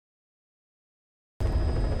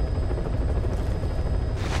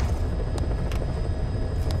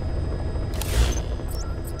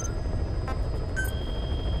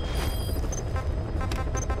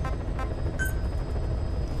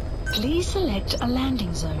Please select a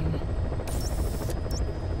landing zone.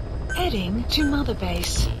 Heading to Mother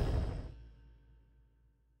Base.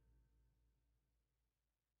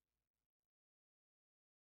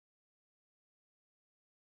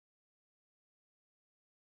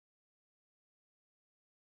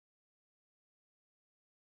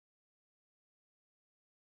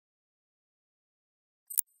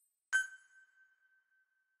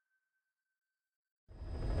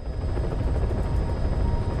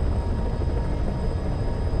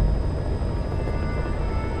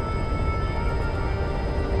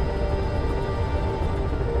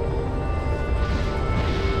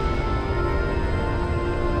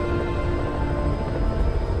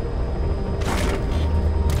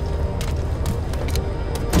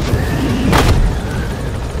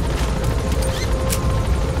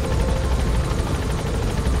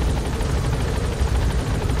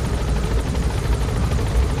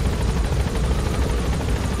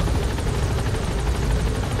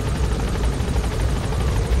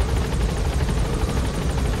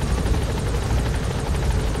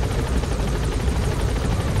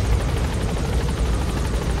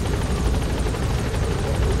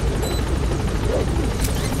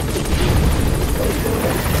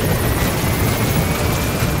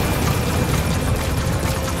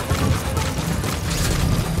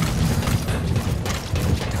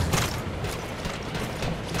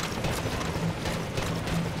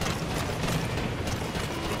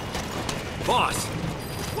 Boss,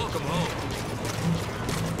 welcome home.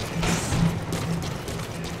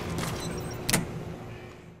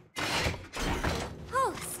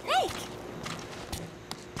 Oh, Snake!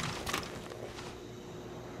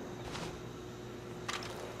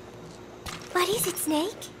 What is it,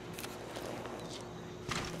 Snake?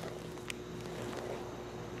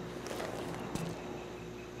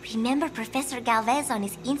 Remember Professor Galvez on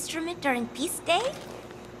his instrument during Peace Day?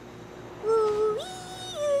 Ooh-wee-oo.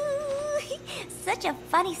 Such a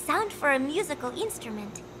funny sound for a musical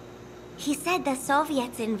instrument. He said the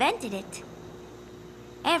Soviets invented it.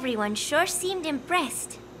 Everyone sure seemed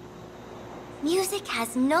impressed. Music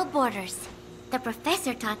has no borders. The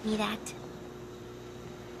professor taught me that.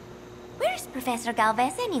 Where's Professor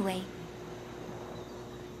Galvez anyway?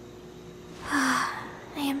 I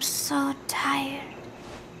am so tired.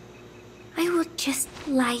 I will just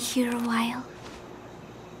lie here a while.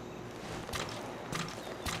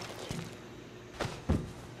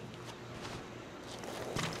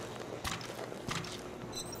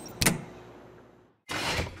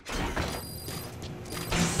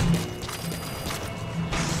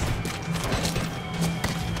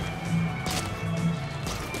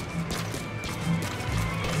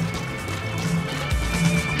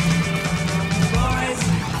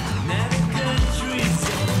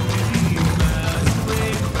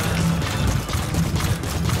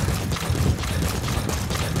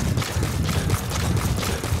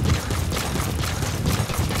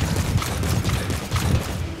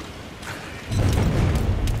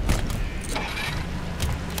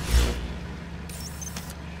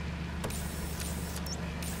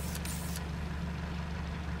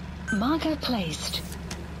 Marker placed.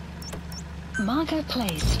 Marker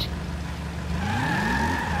placed.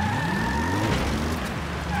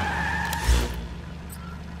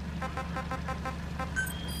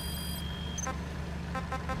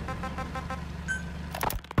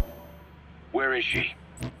 Where is she?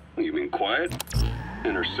 You mean quiet?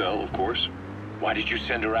 In her cell, of course. Why did you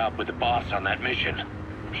send her out with the boss on that mission?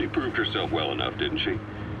 She proved herself well enough, didn't she?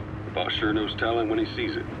 The boss sure knows talent when he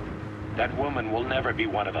sees it. That woman will never be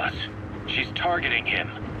one of us. She's targeting him.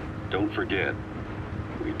 Don't forget,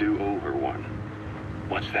 we do owe her one.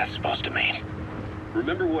 What's that supposed to mean?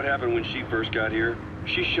 Remember what happened when she first got here?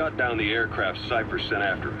 She shot down the aircraft Cypher sent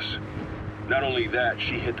after us. Not only that,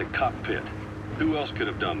 she hit the cockpit. Who else could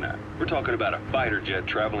have done that? We're talking about a fighter jet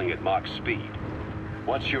traveling at Mach speed.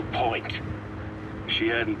 What's your point? If she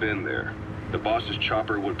hadn't been there, the boss's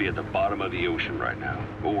chopper would be at the bottom of the ocean right now.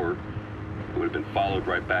 Or it would have been followed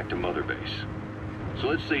right back to Mother Base. So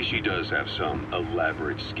let's say she does have some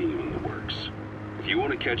elaborate scheme in the works. If you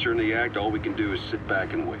want to catch her in the act, all we can do is sit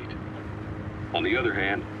back and wait. On the other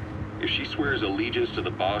hand, if she swears allegiance to the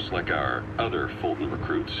boss like our other Fulton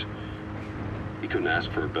recruits, he couldn't ask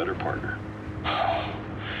for a better partner.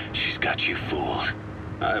 She's got you fooled.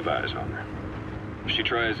 I have eyes on her. If she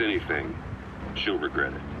tries anything, she'll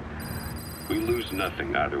regret it. We lose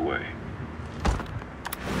nothing either way.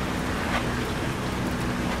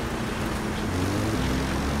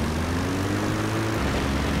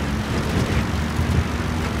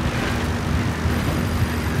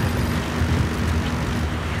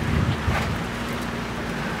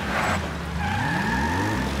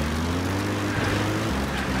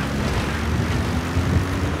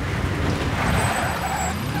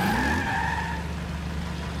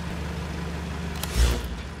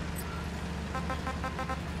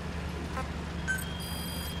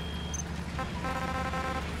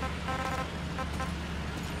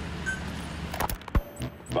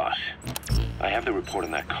 have the report on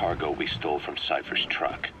that cargo we stole from Cypher's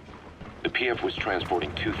truck. The PF was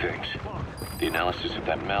transporting two things. The analysis of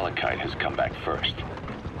that malachite has come back first.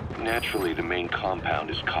 Naturally, the main compound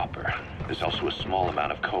is copper. There's also a small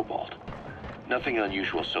amount of cobalt. Nothing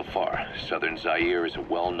unusual so far. Southern Zaire is a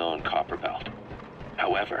well-known copper belt.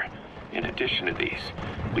 However, in addition to these,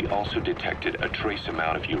 we also detected a trace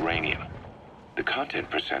amount of uranium. The content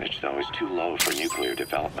percentage, though, is too low for nuclear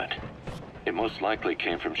development. It most likely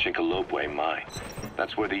came from Shinkalobwe mine.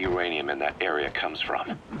 That's where the uranium in that area comes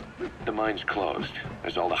from. The mine's closed,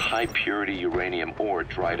 as all the high-purity uranium ore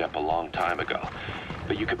dried up a long time ago.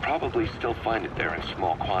 But you could probably still find it there in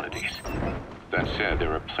small quantities. That said,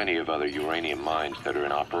 there are plenty of other uranium mines that are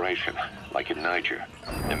in operation, like in Niger,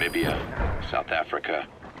 Namibia, South Africa.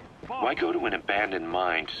 Why go to an abandoned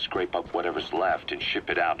mine to scrape up whatever's left and ship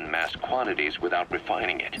it out in mass quantities without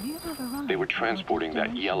refining it? They were transporting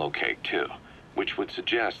that yellow cake too, which would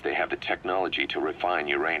suggest they have the technology to refine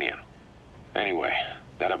uranium. Anyway,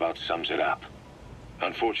 that about sums it up.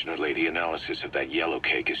 Unfortunately, the analysis of that yellow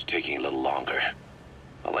cake is taking a little longer.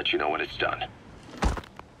 I'll let you know when it's done.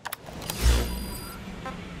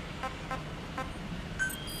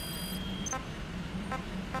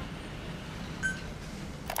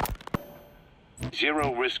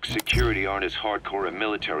 Zero-risk security aren't as hardcore a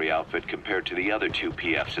military outfit compared to the other two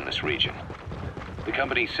PFs in this region. The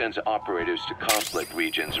company sends operators to conflict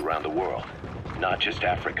regions around the world, not just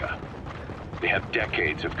Africa. They have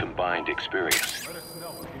decades of combined experience.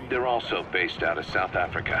 They're also based out of South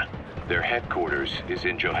Africa. Their headquarters is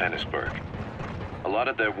in Johannesburg. A lot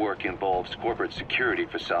of their work involves corporate security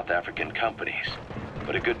for South African companies,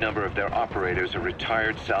 but a good number of their operators are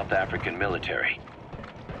retired South African military.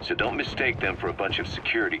 So don't mistake them for a bunch of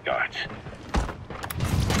security guards.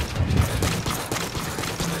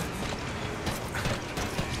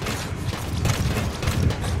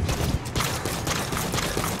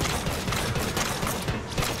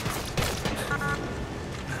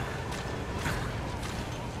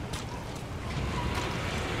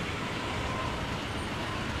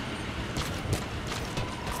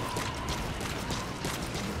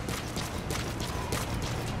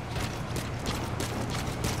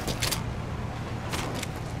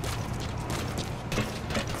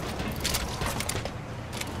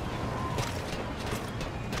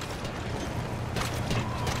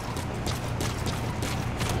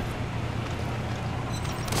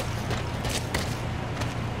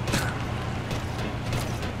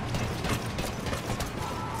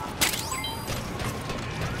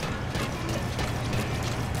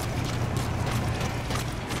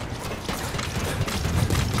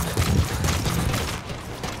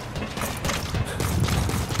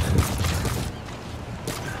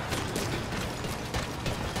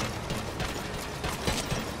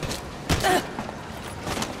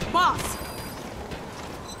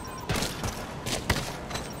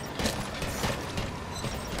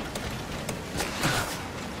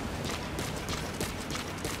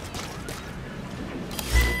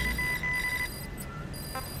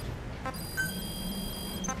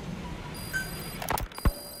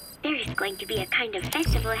 Going to be a kind of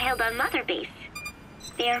festival held on Mother Base.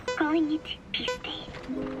 They are calling it Peace Day.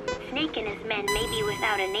 Snake and his men may be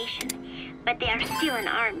without a nation, but they are still an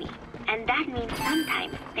army, and that means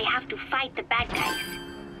sometimes they have to fight the bad guys.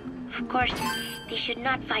 Of course, they should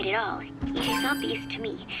not fight at all. It is obvious to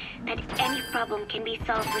me that any problem can be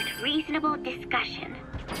solved with reasonable discussion.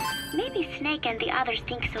 Maybe Snake and the others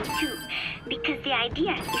think so too, because the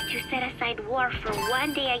idea is to set aside war for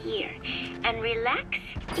one day a year and relax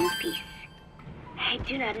in peace. I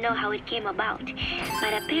do not know how it came about,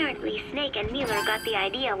 but apparently Snake and Miller got the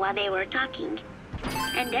idea while they were talking,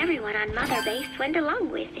 and everyone on Mother Base went along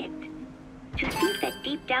with it. To think that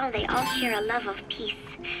deep down they all share a love of peace,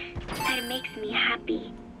 that makes me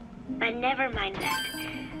happy. But never mind that.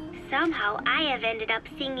 Somehow I have ended up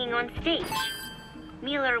singing on stage.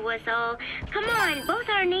 Miller was all, "Come on, both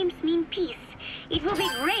our names mean peace. It will be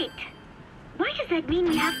great." Why does that mean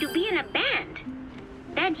we have to be in a band?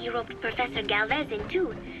 Then he roped Professor Galvez in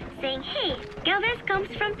too, saying, "Hey, Galvez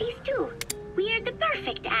comes from peace too. We are the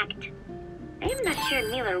perfect act." I am not sure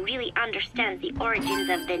Miller really understands the origins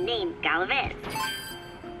of the name Galvez.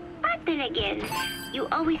 But then again, you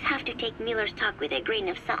always have to take Miller's talk with a grain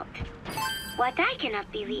of salt. What I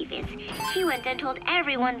cannot believe is he went and told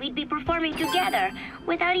everyone we'd be performing together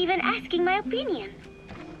without even asking my opinion.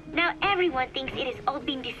 Now everyone thinks it is all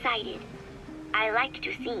been decided. I like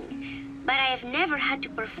to sing, but I have never had to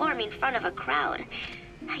perform in front of a crowd.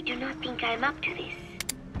 I do not think I'm up to this.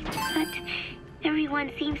 But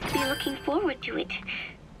everyone seems to be looking forward to it.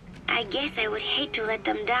 I guess I would hate to let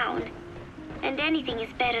them down. And anything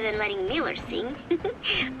is better than letting Miller sing.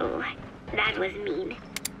 Oh, that was mean.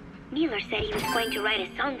 Miller said he was going to write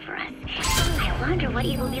a song for us. I wonder what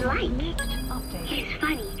it will be like. Update. It is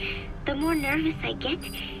funny. The more nervous I get,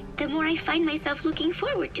 the more I find myself looking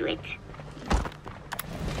forward to it.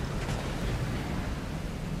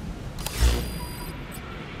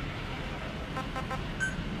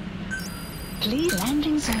 Please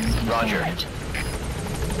landing zone confirmed. Roger.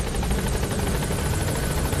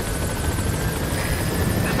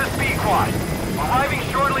 This is B-Quad. Arriving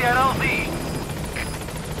shortly at LZ.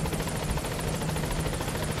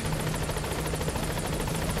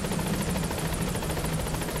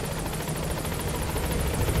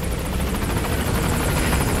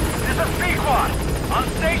 This is B-Quad. On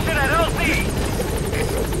station at LZ.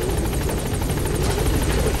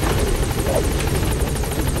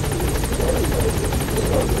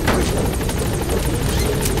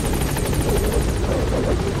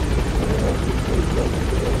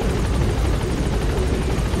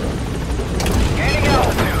 Gaining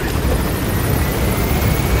altitude.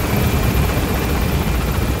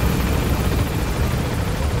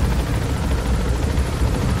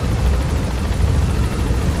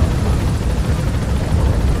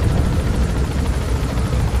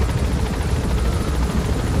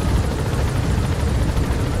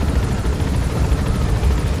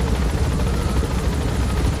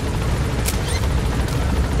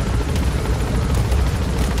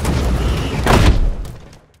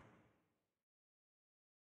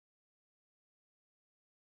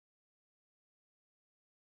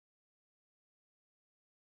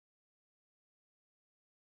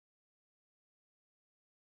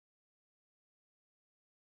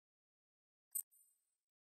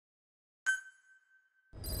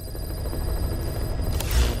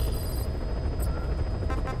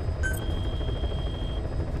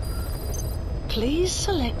 Please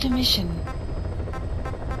select a mission.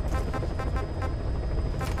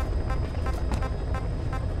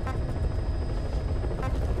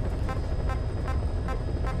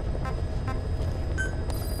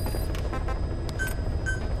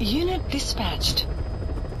 Unit dispatched.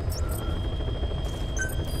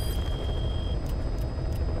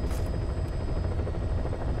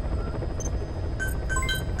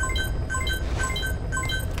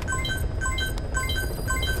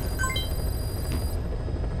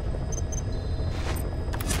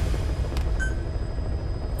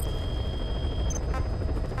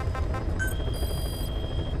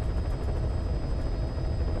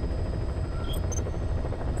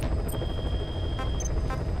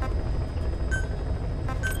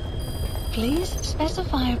 Please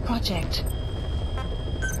specify a project.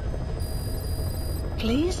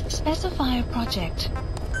 Please specify a project.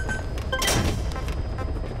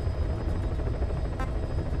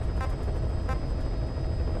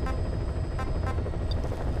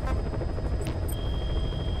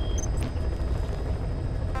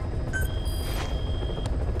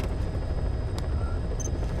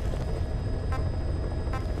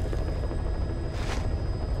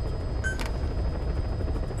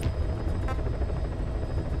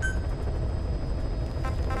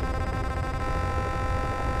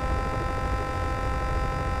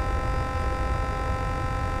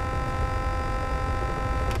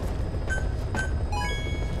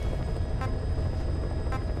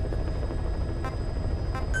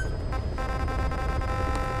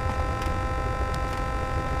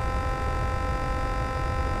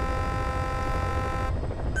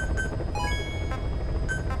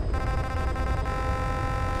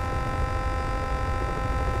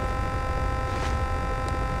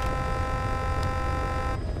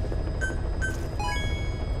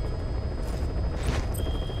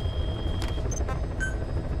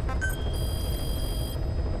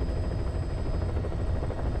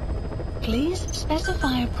 Please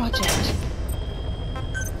specify a project.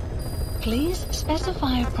 Please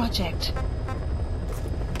specify a project.